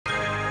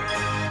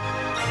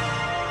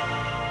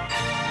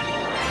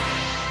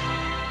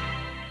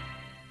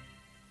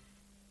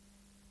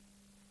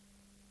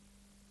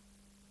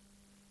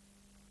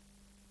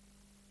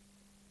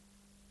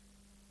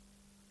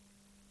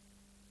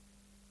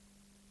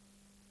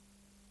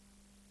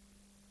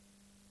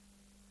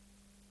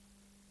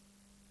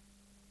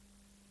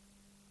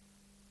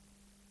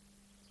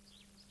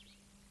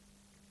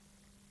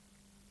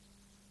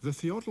The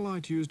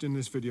theodolite used in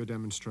this video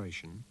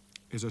demonstration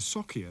is a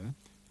Socia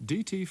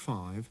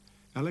DT5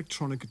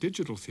 electronic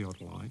digital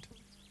theodolite,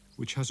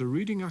 which has a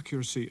reading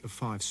accuracy of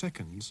 5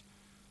 seconds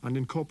and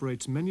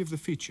incorporates many of the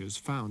features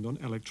found on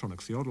electronic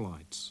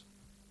theodolites.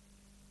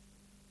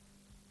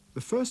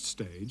 The first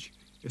stage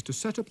is to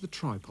set up the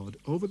tripod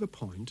over the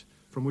point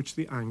from which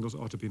the angles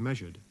are to be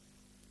measured.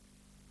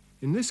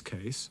 In this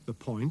case, the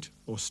point,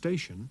 or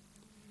station,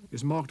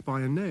 is marked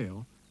by a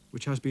nail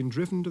which has been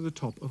driven to the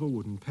top of a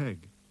wooden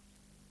peg.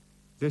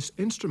 This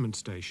instrument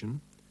station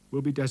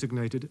will be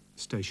designated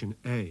Station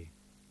A.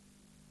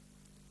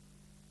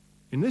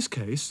 In this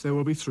case, there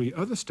will be 3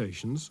 other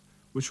stations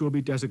which will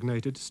be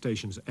designated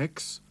Stations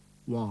X,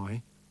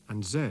 Y,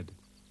 and Z.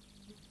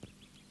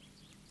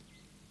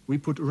 We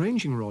put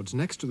ranging rods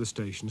next to the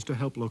stations to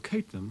help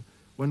locate them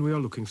when we are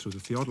looking through the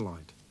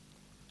theodolite.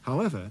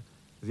 However,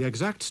 the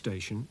exact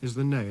station is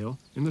the nail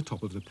in the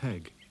top of the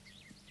peg.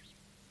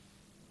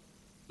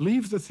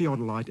 Leave the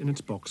theodolite in its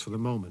box for the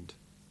moment.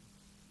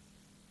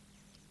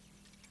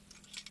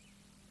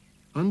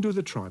 Undo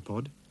the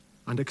tripod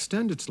and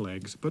extend its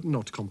legs, but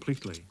not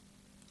completely.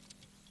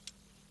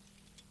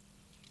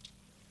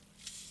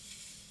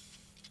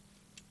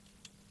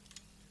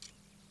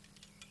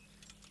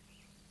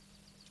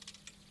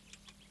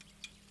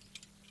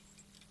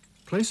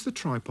 Place the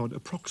tripod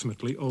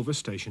approximately over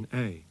Station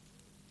A.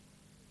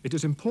 It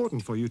is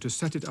important for you to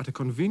set it at a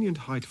convenient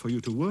height for you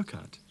to work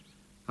at,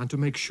 and to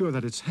make sure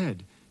that its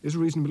head is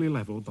reasonably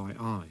level by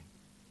eye.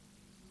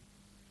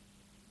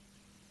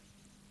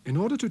 In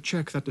order to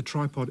check that the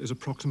tripod is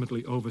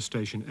approximately over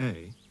Station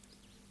A,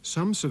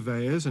 some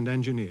surveyors and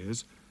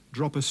engineers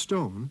drop a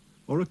stone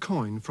or a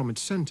coin from its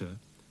centre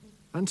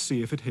and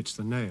see if it hits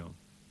the nail.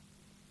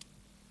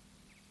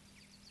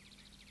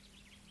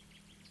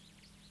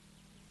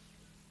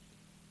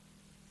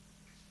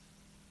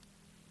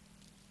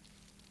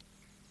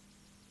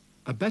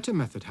 A better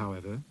method,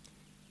 however,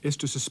 is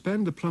to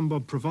suspend the plumb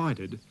bob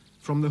provided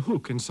from the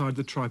hook inside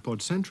the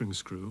tripod centering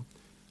screw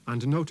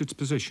and note its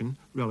position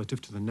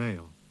relative to the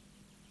nail.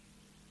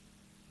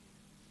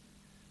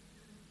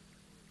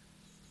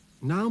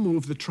 Now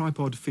move the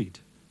tripod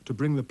feet to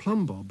bring the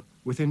plumb bob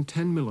within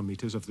 10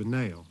 millimeters of the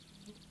nail.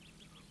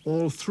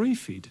 All 3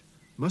 feet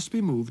must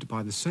be moved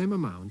by the same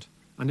amount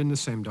and in the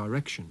same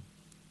direction.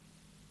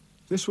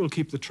 This will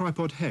keep the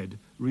tripod head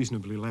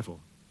reasonably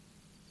level.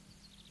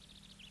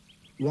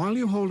 While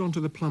you hold onto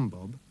the plumb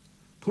bob,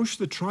 push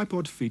the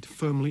tripod feet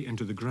firmly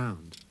into the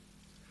ground.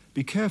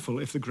 Be careful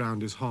if the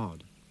ground is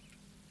hard.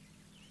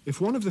 If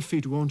one of the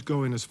feet won't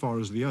go in as far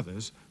as the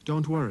others,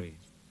 don't worry.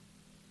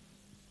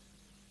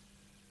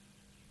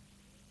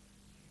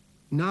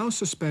 Now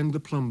suspend the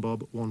plumb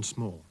bob once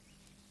more.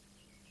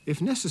 If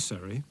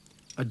necessary,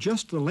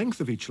 adjust the length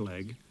of each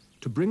leg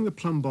to bring the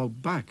plumb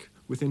bob back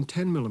within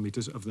 10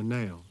 millimeters of the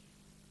nail.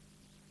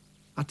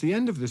 At the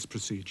end of this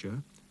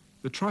procedure,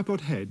 the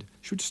tripod head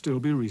should still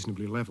be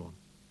reasonably level.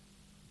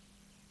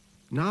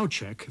 Now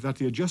check that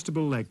the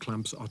adjustable leg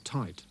clamps are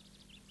tight.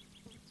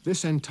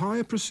 This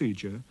entire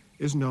procedure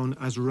is known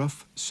as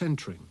rough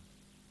centering.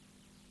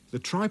 The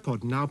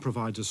tripod now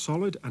provides a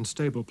solid and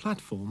stable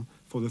platform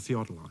for the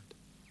theodolite.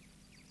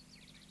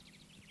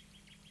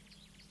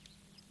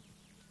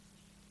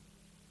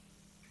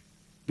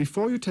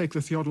 Before you take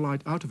the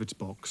theodolite out of its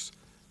box,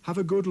 have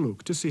a good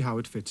look to see how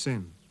it fits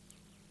in.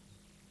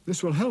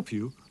 This will help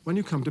you when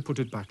you come to put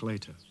it back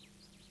later.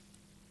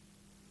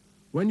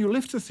 When you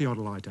lift the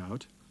theodolite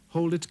out,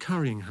 hold its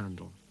carrying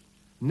handle.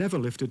 Never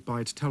lift it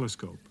by its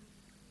telescope.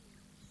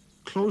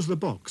 Close the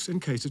box in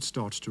case it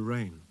starts to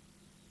rain.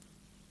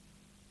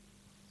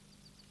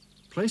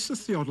 Place the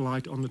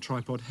theodolite on the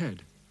tripod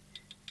head.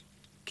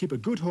 Keep a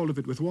good hold of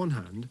it with one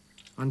hand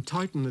and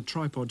tighten the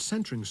tripod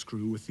centering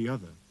screw with the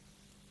other.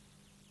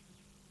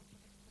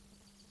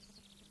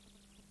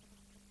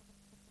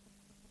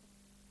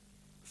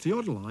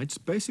 Theodolites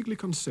basically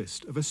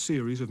consist of a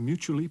series of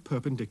mutually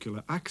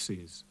perpendicular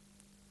axes.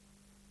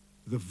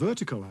 The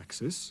vertical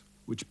axis,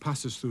 which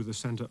passes through the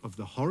center of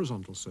the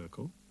horizontal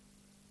circle,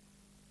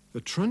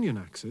 the trunnion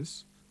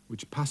axis,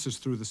 which passes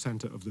through the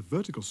center of the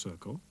vertical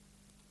circle,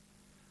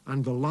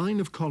 and the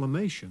line of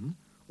collimation,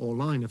 or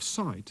line of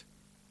sight,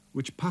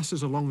 which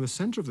passes along the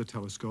center of the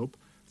telescope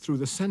through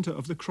the center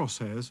of the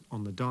crosshairs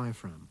on the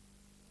diaphragm.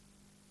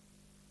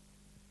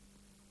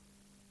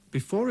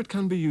 Before it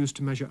can be used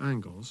to measure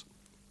angles,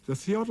 the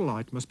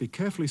theodolite must be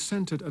carefully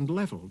centered and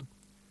leveled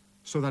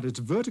so that its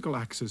vertical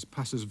axis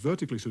passes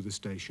vertically through the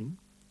station,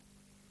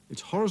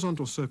 its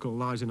horizontal circle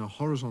lies in a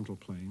horizontal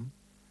plane,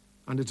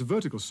 and its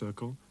vertical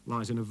circle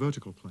lies in a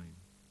vertical plane.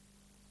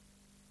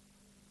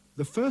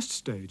 The first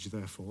stage,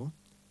 therefore,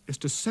 is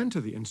to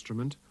center the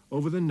instrument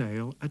over the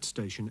nail at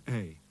Station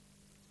A.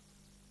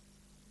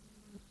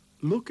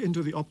 Look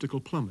into the optical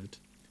plummet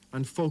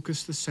and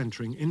focus the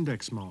centering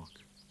index mark.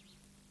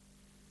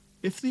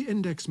 If the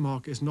index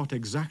mark is not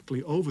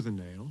exactly over the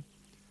nail,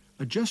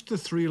 adjust the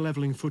 3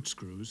 leveling foot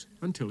screws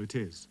until it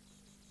is.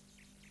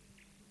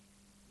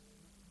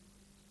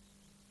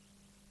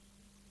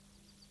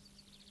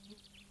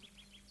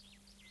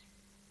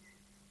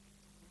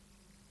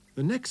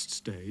 The next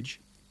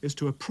stage is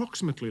to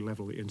approximately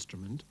level the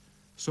instrument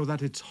so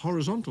that its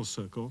horizontal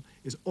circle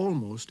is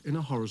almost in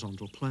a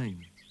horizontal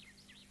plane.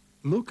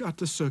 Look at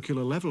the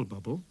circular level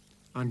bubble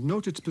and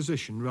note its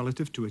position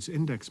relative to its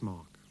index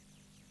mark.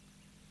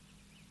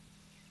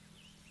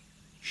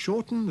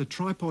 Shorten the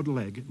tripod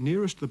leg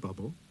nearest the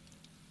bubble,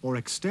 or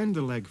extend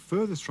the leg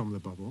furthest from the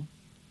bubble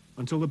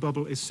until the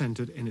bubble is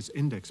centered in its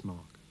index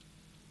mark.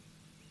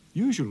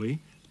 Usually,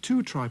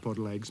 2 tripod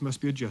legs must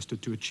be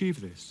adjusted to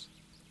achieve this.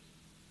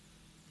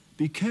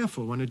 Be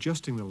careful when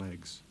adjusting the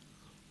legs.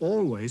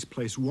 Always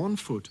place 1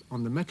 foot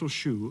on the metal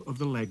shoe of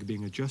the leg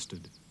being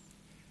adjusted.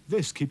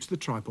 This keeps the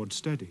tripod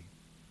steady.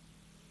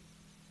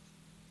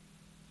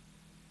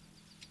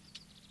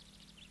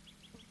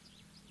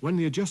 When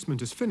the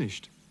adjustment is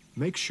finished,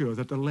 make sure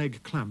that the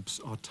leg clamps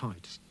are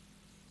tight.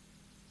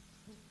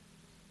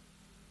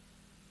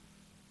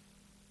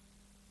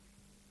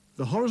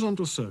 The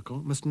horizontal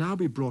circle must now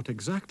be brought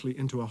exactly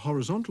into a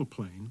horizontal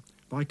plane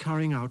by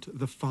carrying out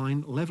the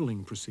fine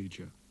leveling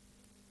procedure.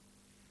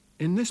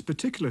 In this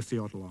particular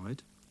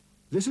theodolite,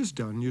 this is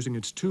done using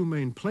its 2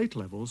 main plate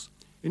levels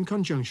in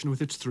conjunction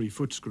with its 3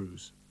 foot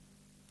screws.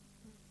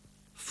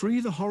 Free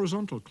the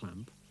horizontal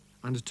clamp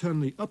and turn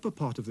the upper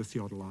part of the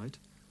theodolite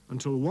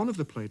until one of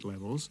the plate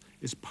levels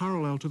is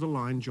parallel to the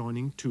line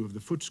joining 2 of the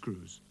foot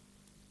screws.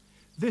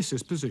 This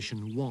is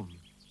position 1.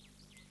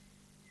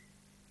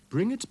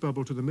 Bring its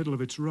bubble to the middle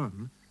of its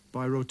run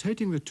by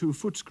rotating the 2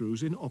 foot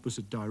screws in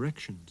opposite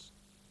directions.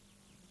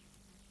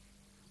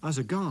 As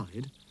a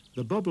guide,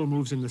 the bubble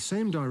moves in the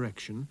same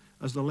direction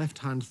as the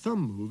left-hand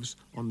thumb moves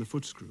on the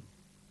foot screw.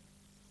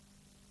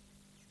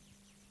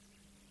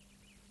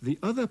 The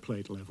other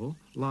plate level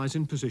lies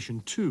in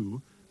position 2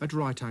 at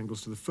right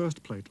angles to the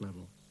first plate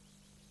level.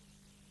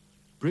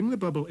 Bring the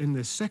bubble in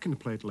this second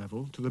plate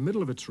level to the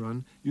middle of its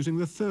run using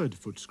the 3rd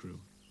foot screw.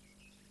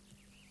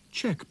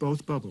 Check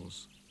both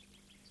bubbles.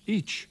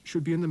 Each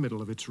should be in the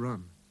middle of its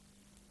run.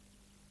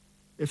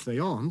 If they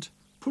aren't,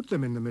 put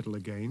them in the middle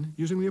again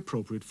using the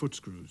appropriate foot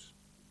screws.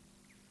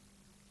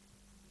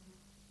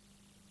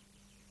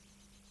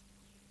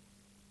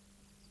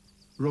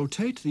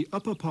 Rotate the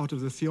upper part of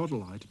the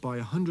theodolite by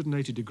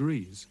 180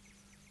 degrees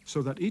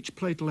so that each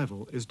plate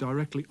level is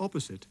directly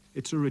opposite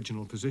its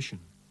original position.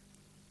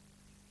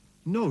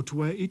 Note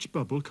where each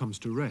bubble comes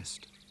to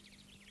rest.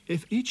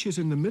 If each is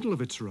in the middle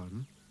of its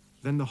run,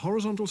 then the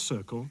horizontal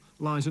circle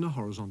lies in a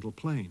horizontal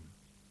plane.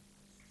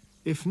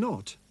 If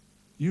not,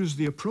 use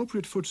the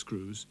appropriate foot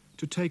screws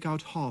to take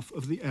out half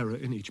of the error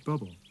in each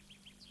bubble.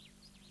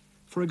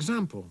 For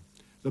example,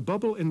 the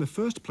bubble in the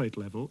first plate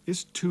level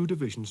is 2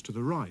 divisions to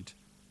the right,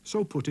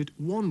 so put it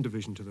 1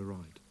 division to the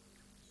right.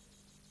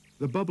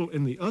 The bubble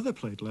in the other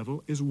plate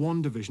level is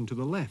 1 division to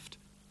the left,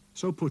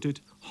 so put it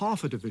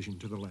half a division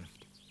to the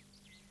left.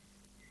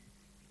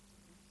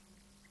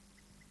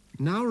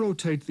 Now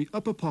rotate the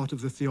upper part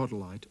of the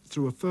theodolite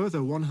through a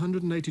further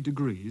 180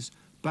 degrees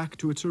back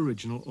to its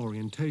original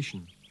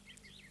orientation.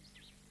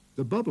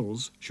 The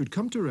bubbles should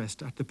come to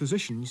rest at the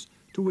positions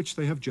to which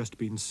they have just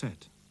been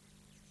set.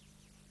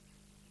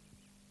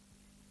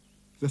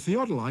 The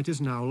theodolite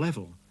is now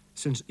level,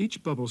 since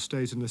each bubble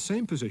stays in the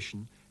same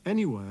position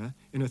anywhere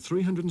in a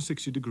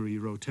 360-degree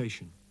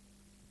rotation.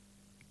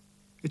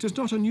 It is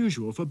not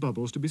unusual for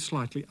bubbles to be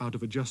slightly out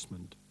of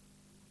adjustment.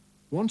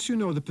 Once you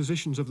know the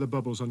positions of the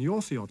bubbles on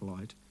your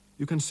theodolite,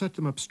 you can set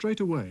them up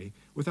straight away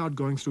without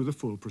going through the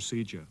full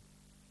procedure.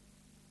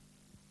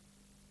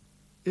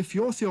 If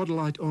your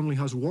theodolite only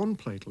has 1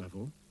 plate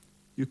level,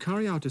 you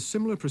carry out a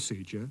similar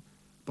procedure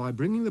by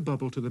bringing the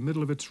bubble to the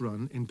middle of its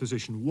run in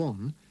position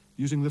 1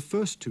 using the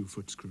first 2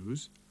 foot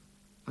screws,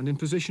 and in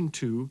position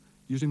 2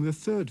 using the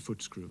 3rd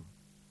foot screw.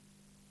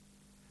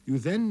 You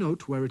then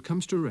note where it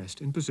comes to rest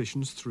in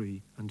positions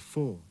 3 and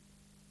 4.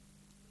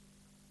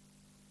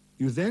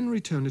 You then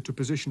return it to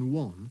position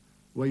 1,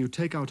 where you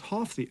take out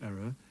half the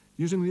error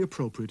using the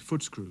appropriate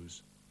foot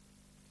screws.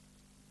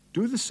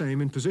 Do the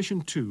same in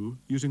position 2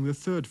 using the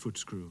 3rd foot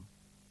screw.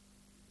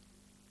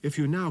 If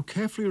you now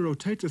carefully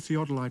rotate the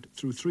theodolite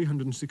through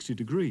 360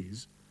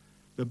 degrees,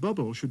 the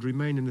bubble should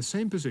remain in the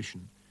same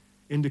position,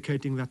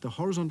 indicating that the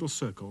horizontal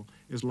circle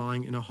is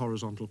lying in a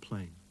horizontal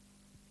plane.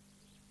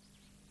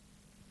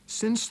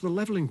 Since the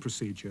leveling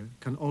procedure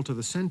can alter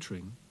the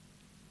centering,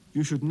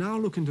 you should now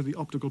look into the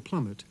optical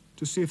plummet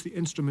to see if the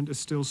instrument is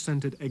still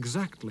centered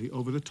exactly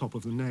over the top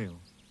of the nail.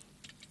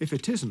 If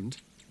it isn't,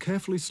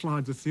 carefully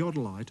slide the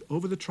theodolite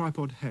over the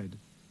tripod head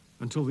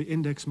until the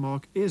index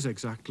mark is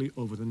exactly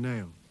over the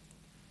nail.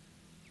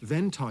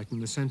 Then tighten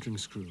the centering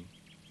screw.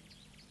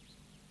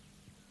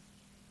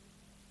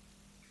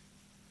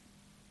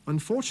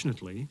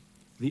 Unfortunately,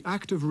 the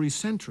act of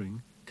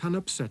recentering can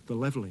upset the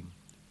leveling,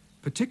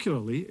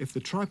 particularly if the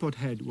tripod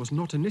head was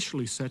not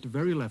initially set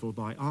very level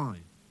by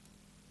eye.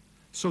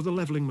 So the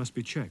leveling must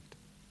be checked.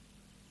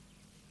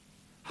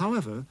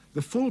 However,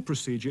 the full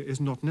procedure is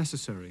not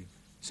necessary,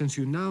 since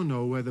you now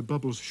know where the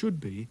bubbles should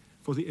be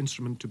for the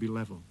instrument to be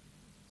level.